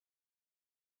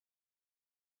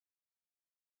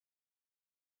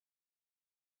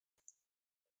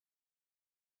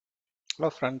Hello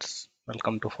friends,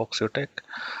 welcome to Fox Tech.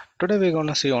 Today we're going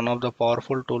to see one of the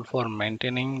powerful tool for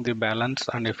maintaining the balance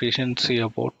and efficiency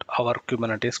about our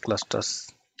Kubernetes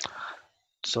clusters.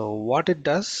 So what it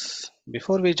does,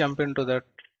 before we jump into that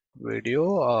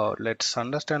video, let's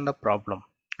understand the problem,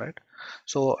 right?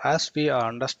 So as we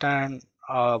understand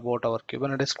about our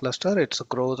Kubernetes cluster, its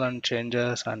grows and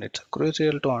changes, and it's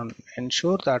crucial to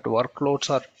ensure that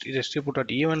workloads are distributed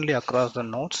evenly across the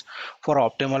nodes for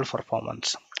optimal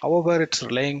performance. However, it's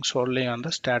relying solely on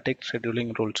the static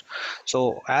scheduling rules.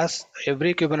 So as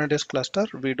every Kubernetes cluster,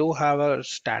 we do have a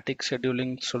static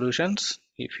scheduling solutions.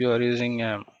 If you are using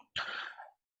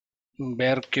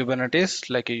bare Kubernetes,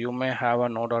 like you may have a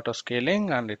node auto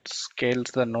scaling and it scales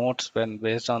the nodes when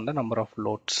based on the number of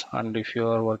loads. And if you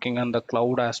are working on the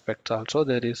cloud aspects also,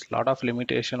 there is a lot of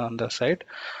limitation on the side.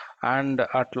 And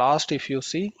at last, if you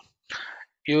see,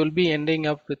 you will be ending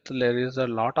up with there is a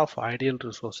lot of ideal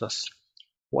resources.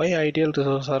 Why ideal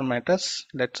resources are matters?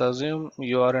 Let's assume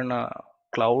you are in a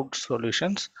cloud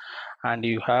solutions and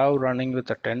you have running with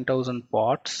a 10,000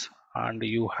 pods and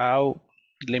you have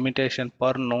limitation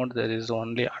per node. There is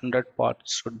only 100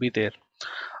 pods should be there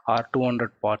or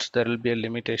 200 pods. There will be a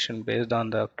limitation based on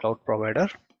the cloud provider,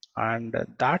 and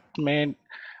that may,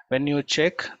 when you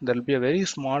check, there will be a very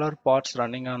smaller pods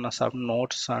running on a sub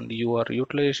nodes and your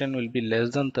utilization will be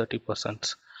less than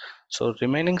 30%. So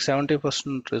remaining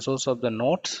 70% resource of the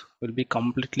nodes will be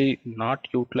completely not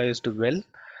utilized well.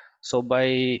 So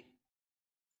by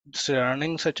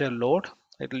running such a load,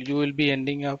 you will be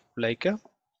ending up like a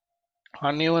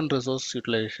uneven resource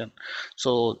utilization.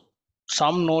 So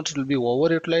some nodes will be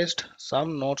overutilized,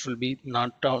 some nodes will be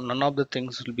not, none of the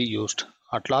things will be used.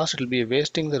 At last, it will be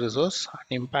wasting the resource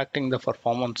and impacting the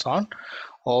performance on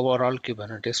overall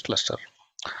Kubernetes cluster.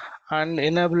 And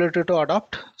inability to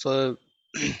adapt. So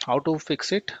how to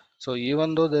fix it? So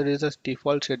even though there is a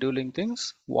default scheduling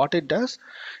things, what it does,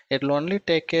 it will only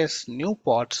take as new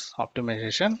pods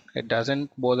optimization. It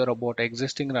doesn't bother about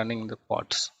existing running the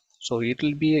pods. So it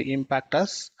will be impact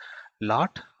us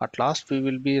lot. At last we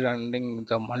will be running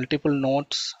the multiple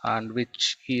nodes and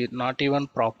which is not even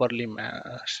properly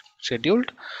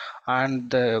scheduled,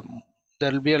 and there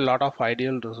will be a lot of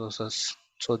ideal resources.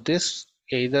 So this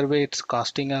either way it's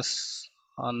costing us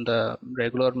on the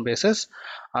regular basis,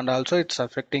 and also it's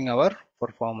affecting our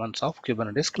performance of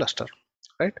Kubernetes cluster,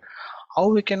 right? How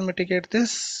we can mitigate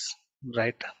this,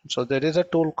 right? So there is a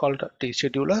tool called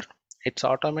Descheduler. It's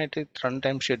automated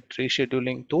runtime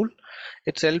rescheduling tool.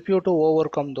 It's help you to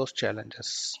overcome those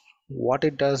challenges. What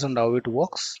it does and how it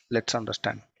works, let's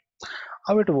understand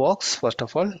how it works. First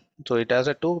of all, so it has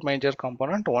a two major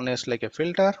component. One is like a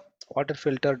filter. What a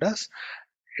filter does,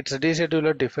 its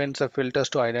descheduler defines the filters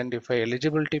to identify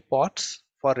eligibility pods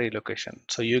for relocation.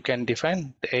 So you can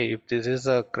define, hey, if this is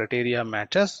a criteria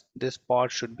matches, this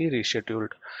pod should be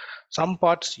rescheduled. Some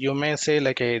pods you may say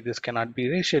like, hey, this cannot be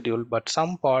rescheduled, but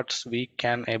some pods we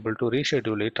can able to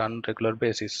reschedule it on regular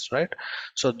basis, right?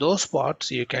 So those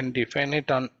pods you can define it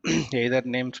on either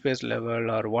namespace level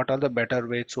or what are the better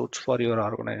way suits for your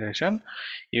organization.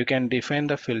 You can define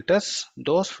the filters.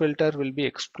 Those filter will be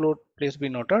exclude. Please be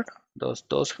noted.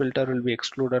 Those filter will be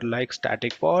excluded like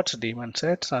static pods, daemon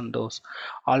sets, and those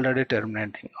already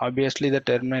terminating. Obviously, the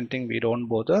terminating we don't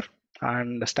bother,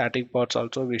 and the static pods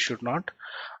also we should not.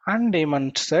 And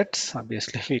daemon sets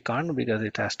obviously we can't because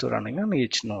it has to running on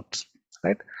each nodes,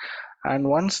 right? And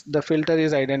once the filter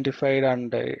is identified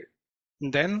and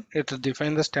then it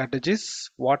defines the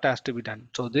strategies what has to be done.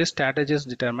 So these strategies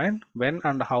determine when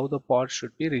and how the pod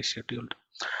should be rescheduled,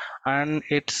 and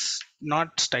it's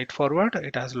not straightforward.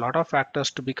 It has a lot of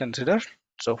factors to be considered.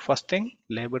 So first thing,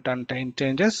 label and time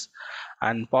changes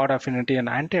and pod affinity and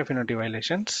anti-affinity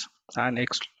violations and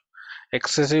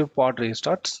excessive pod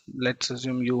restarts. Let's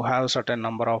assume you have certain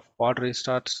number of pod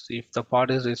restarts. If the pod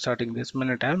is restarting this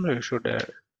many times, you should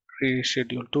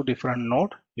reschedule to different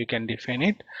node. You can define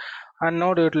it. And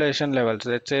node utilization levels,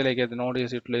 let's say like the node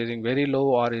is utilizing very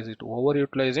low or is it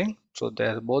overutilizing. So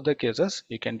there both the cases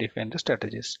you can define the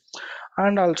strategies.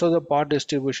 And also the pod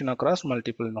distribution across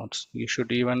multiple nodes, you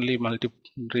should evenly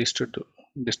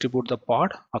distribute the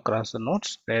pod across the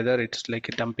nodes, whether it's like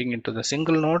dumping into the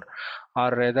single node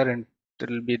or rather it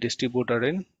will be distributed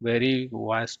in very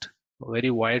vast,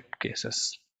 very wide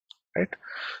cases, right?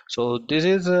 So this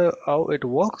is how it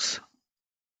works.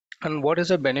 And what is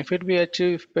the benefit we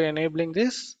achieve by enabling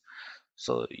this?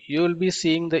 So you will be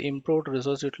seeing the improved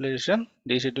resource utilization.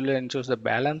 Descheduler ensures the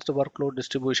balanced workload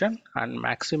distribution and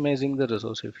maximizing the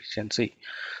resource efficiency.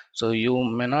 So you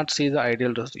may not see the ideal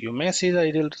resource. You may see the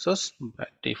ideal resource. By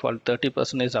default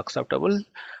 30% is acceptable,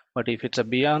 But if it's a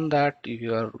beyond that, if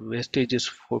your wastage is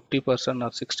 50% or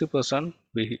 60%,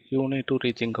 you need to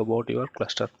rethink about your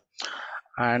cluster.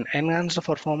 And enhance the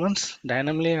performance,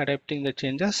 dynamically adapting the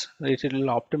changes, it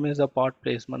will optimize the pod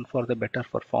placement for the better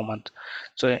performance.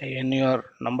 So in your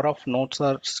number of nodes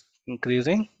are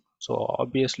increasing, so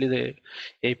obviously the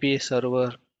API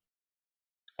server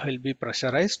will be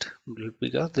pressurized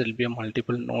because there will be a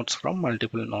multiple nodes from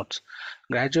multiple nodes.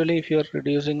 Gradually, if you are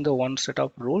reducing the one set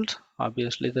of rules,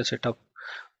 obviously the set of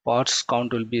pods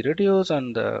count will be reduced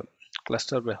and the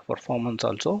cluster performance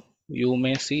also you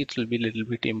may see it will be little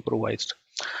bit improvised.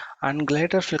 And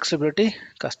greater flexibility,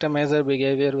 customizer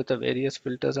behavior with the various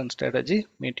filters and strategy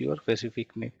meet your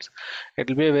specific needs. It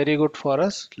will be very good for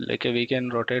us, like we can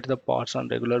rotate the pods on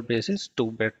regular basis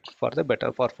to bet for the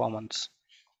better performance.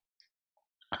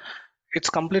 It's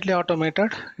completely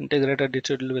automated, integrated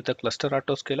digital with a cluster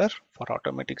autoscaler for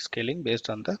automatic scaling based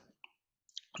on the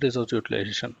resource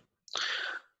utilization.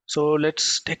 So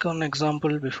let's take an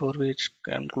example before we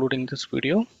concluding this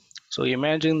video. So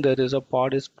imagine there is a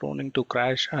pod is prone to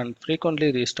crash and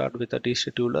frequently restart with a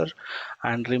descheduler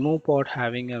and remove pod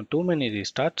having too many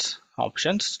restarts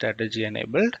options strategy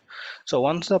enabled. So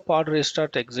once the pod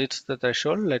restart exits the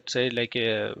threshold, let's say like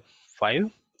a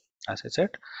 5 as I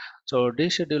said, so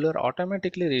descheduler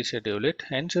automatically reschedule it,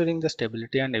 ensuring the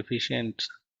stability and efficient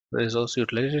resource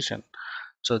utilization.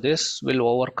 So this will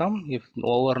overcome if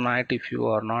overnight if you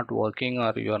are not working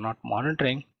or you are not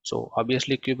monitoring. So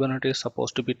obviously Kubernetes is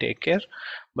supposed to be take care,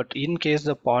 but in case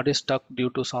the pod is stuck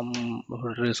due to some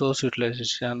resource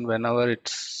utilization, whenever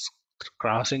it's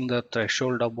crossing the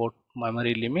threshold about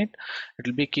memory limit, it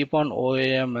will be keep on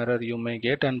OAM error you may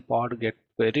get and pod get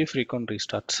very frequent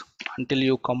restarts until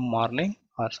you come morning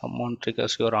or someone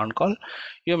triggers your on call.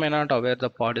 You may not aware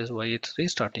the pod is why it's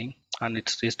restarting and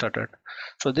it's restarted.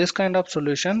 So this kind of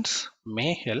solutions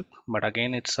may help, but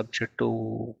again it's subject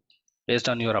to based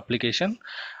on your application.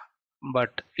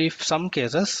 But if some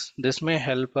cases this may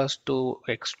help us to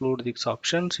exclude these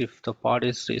options if the pod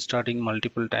is restarting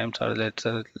multiple times, or let's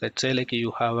say like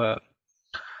you have a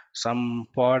some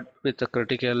pod with the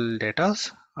critical data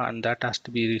and that has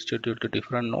to be rescheduled to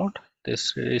different node,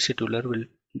 this descheduler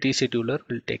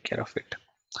will take care of it,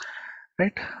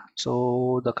 right?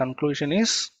 So the conclusion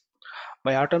is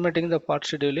by automating the pod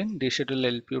scheduling, deschedule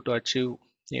will help you to achieve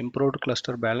improved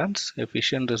cluster balance,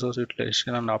 efficient resource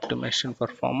utilization and optimization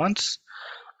performance,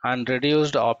 and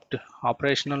reduced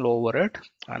operational overhead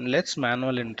and less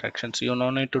manual interactions. You no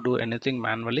need to do anything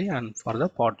manually and for the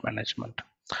pod management.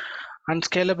 And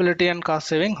scalability and cost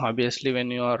saving, obviously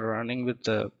when you are running with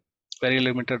the very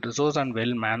limited resource and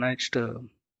well managed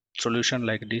solution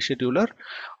like descheduler,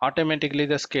 automatically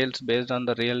the scales based on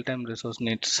the real-time resource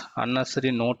needs.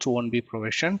 Unnecessary nodes won't be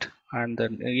provisioned and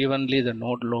then evenly the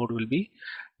node load will be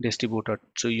distributed.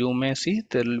 So you may see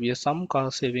there will be some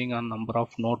cost saving on number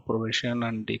of node provision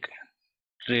and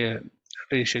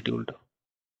rescheduled.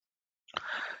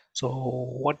 So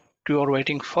what you are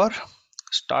waiting for?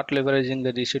 Start leveraging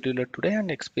the descheduler today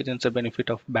and experience the benefit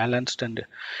of balanced and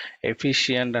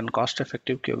efficient and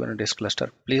cost-effective Kubernetes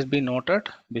cluster. Please be noted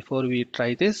before we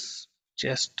try this,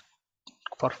 just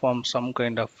perform some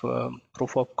kind of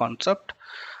proof of concept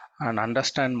and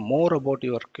understand more about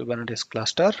your Kubernetes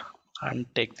cluster and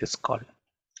take this call,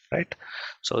 right?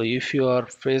 So if you are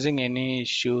facing any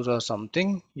issues or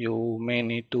something, you may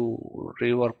need to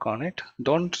rework on it.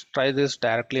 Don't try this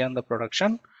directly on the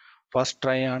production. First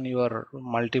try on your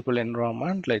multiple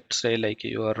environment. Let's say like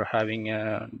you are having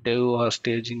a dev or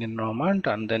staging environment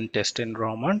and then test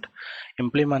environment.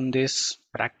 Implement this,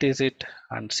 practice it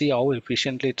and see how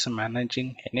efficiently it's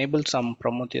managing. Enable some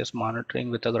Prometheus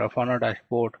monitoring with a Grafana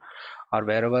dashboard or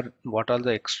wherever what are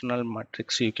the external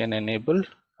metrics you can enable.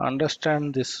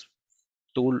 Understand this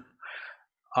tool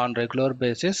on regular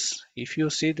basis. If you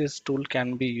see this tool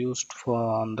can be used for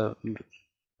on the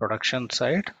production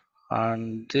side,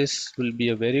 and this will be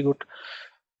a very good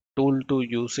tool to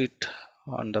use it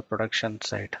on the production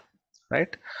side,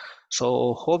 right?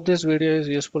 So hope this video is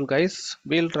useful, guys.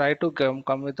 We'll try to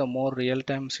come with the more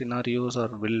real-time scenarios, or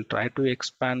we'll try to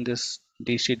expand this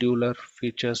descheduler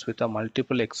features with the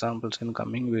multiple examples in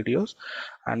coming videos,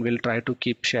 and we'll try to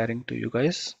keep sharing to you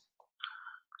guys.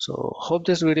 So hope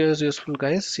this video is useful,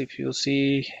 guys. If you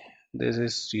see this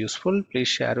is useful, please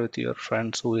share with your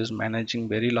friends who is managing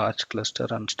very large cluster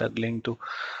and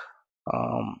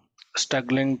um,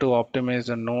 struggling to optimize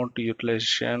the node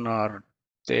utilization, or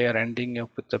they are ending up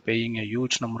with the paying a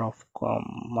huge number of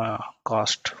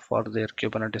cost for their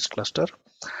Kubernetes cluster.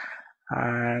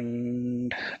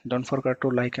 And don't forget to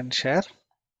like and share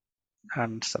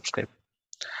and subscribe.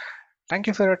 Thank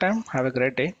you for your time. Have a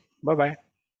great day. Bye bye.